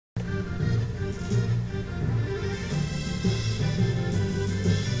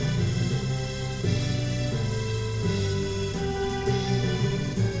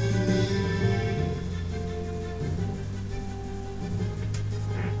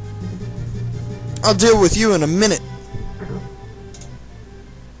I'll deal with you in a minute.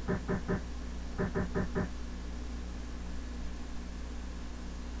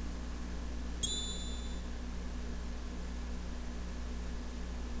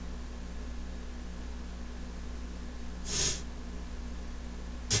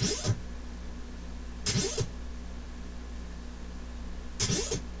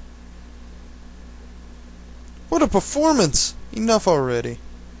 What a performance! Enough already.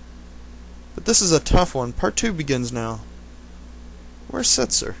 But this is a tough one. Part 2 begins now. Where's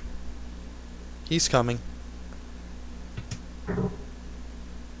Setzer? He's coming. Who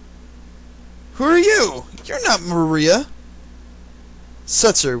are you? You're not Maria.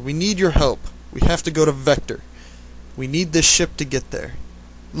 Setzer, we need your help. We have to go to Vector. We need this ship to get there.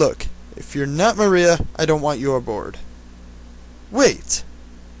 Look, if you're not Maria, I don't want you aboard. Wait!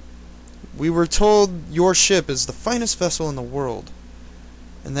 We were told your ship is the finest vessel in the world,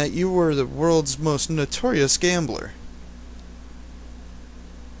 and that you were the world's most notorious gambler.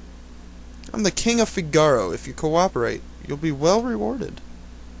 I'm the King of Figaro. If you cooperate, you'll be well rewarded.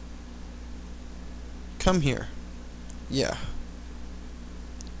 Come here. Yeah.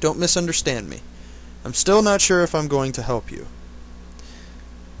 Don't misunderstand me. I'm still not sure if I'm going to help you.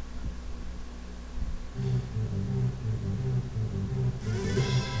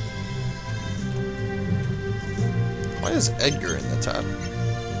 Why is Edgar in the top?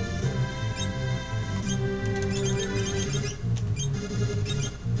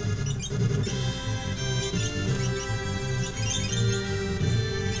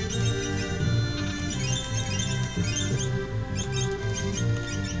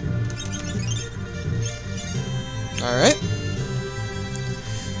 Alright.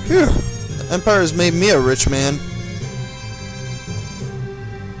 Phew. The Empire has made me a rich man.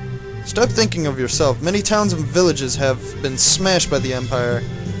 Stop thinking of yourself. Many towns and villages have been smashed by the Empire.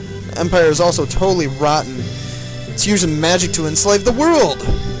 The Empire is also totally rotten. It's using magic to enslave the world!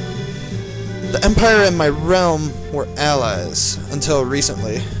 The Empire and my realm were allies, until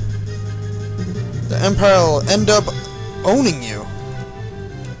recently. The Empire will end up owning you.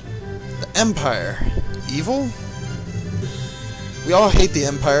 The Empire. Evil? We all hate the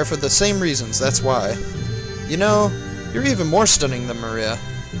Empire for the same reasons, that's why. You know, you're even more stunning than Maria.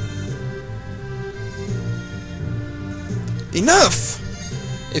 Enough!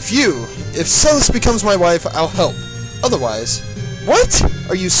 If Celes becomes my wife, I'll help. Otherwise... What?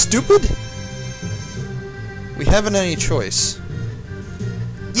 Are you stupid? We haven't any choice.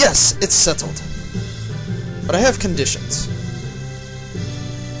 Yes, it's settled. But I have conditions.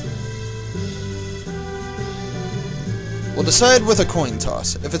 We'll decide with a coin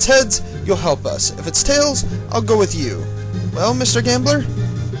toss. If it's heads, you'll help us. If it's tails, I'll go with you. Well, Mr. Gambler?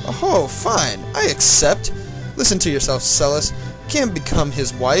 Oh, fine. I accept. Listen to yourself, Celes. You can't become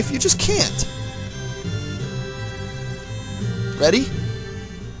his wife. You just can't. Ready?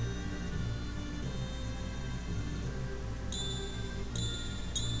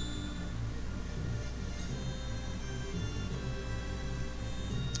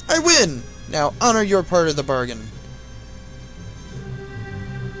 I win! Now honor your part of the bargain.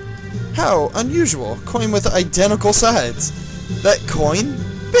 How unusual. Coin with identical sides. That coin?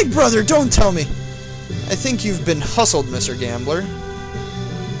 Big brother, don't tell me. I think you've been hustled, Mr. Gambler.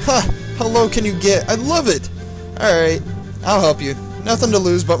 Ha! How low can you get? I love it! Alright, I'll help you. Nothing to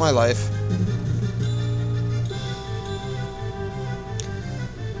lose but my life.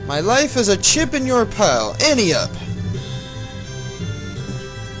 My life is a chip in your pile. Ante up!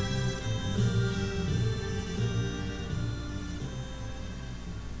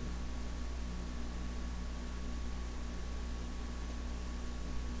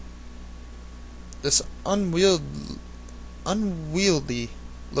 This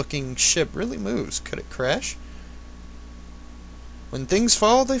unwieldy-looking ship really moves. Could it crash? When things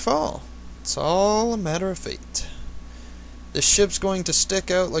fall, they fall. It's all a matter of fate. This ship's going to stick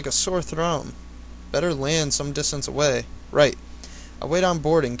out like a sore thumb. Better land some distance away. Right. I'll wait on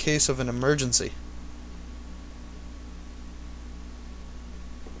board in case of an emergency.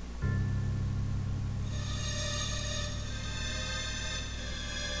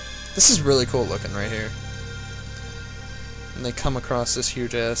 This is really cool looking right here. And they come across this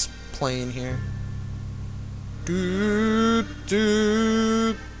huge ass plane here. Do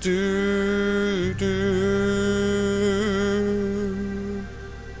do do do.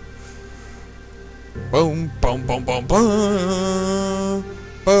 Boom boom boom boom boom.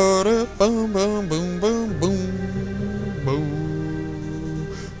 Ba boom boom boom boom boom boom.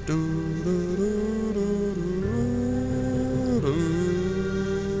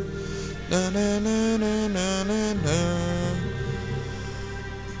 Na na na na na na na.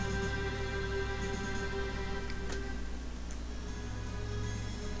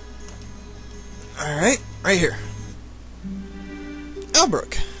 Alright, right here.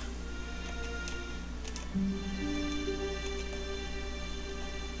 Albrook.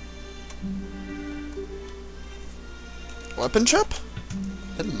 Weapon shop?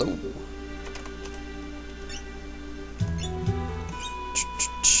 Hello.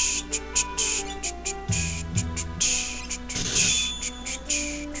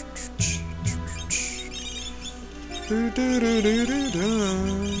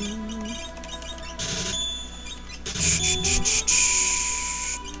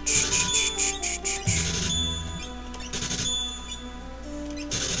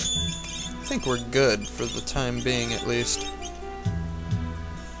 I think we're good for the time being, at least.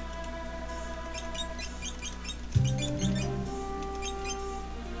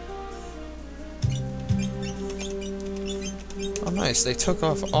 Oh, nice. They took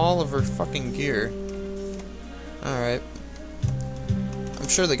off all of her fucking gear. Alright. I'm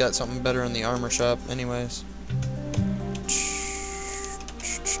sure they got something better in the armor shop, anyways.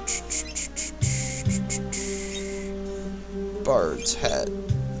 Bard's hat.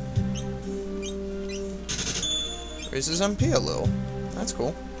 Raises MP a little. That's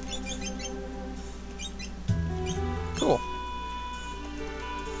cool. Cool.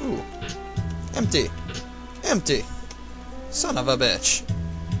 Ooh. Empty. Empty. Son of a bitch.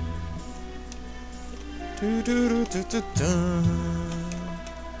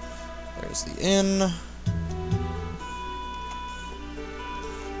 There's the inn.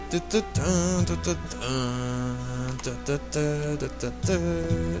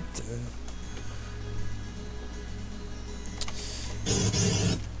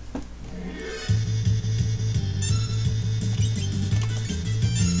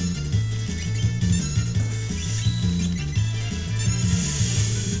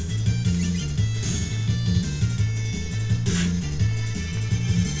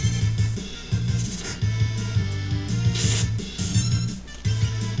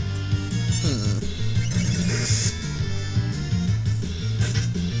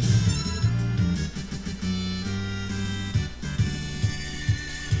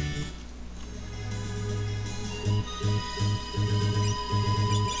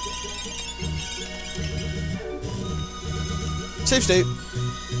 Save state.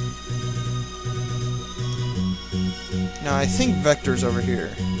 Now I think Vector's over here.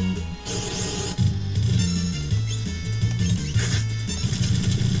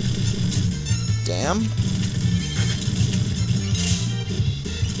 Damn.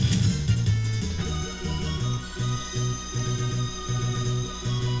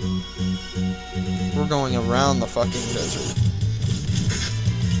 We're going around the fucking desert.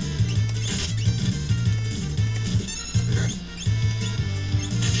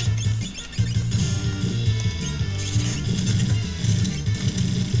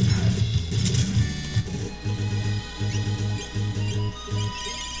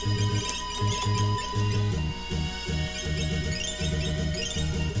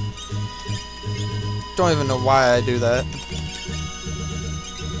 Don't even know why I do that.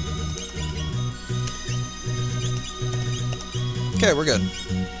 Okay, we're good.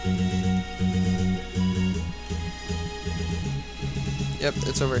 Yep,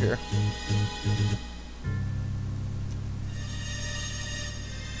 it's over here.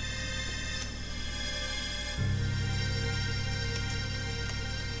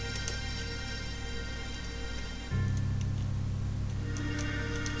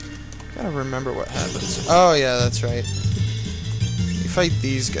 Gotta remember what happens. Oh yeah, that's right. You fight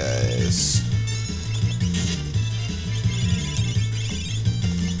these guys.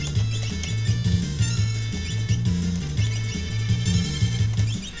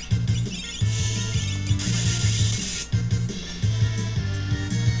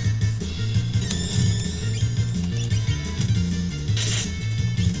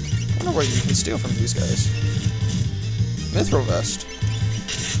 I wonder what you can steal from these guys. Mithril vest.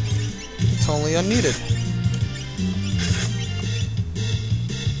 It's only unneeded.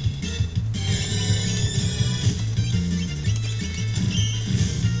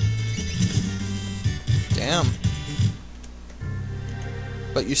 Damn.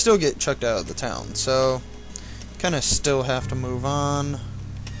 But you still get chucked out of the town, so kind of still have to move on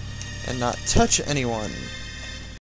and not touch anyone.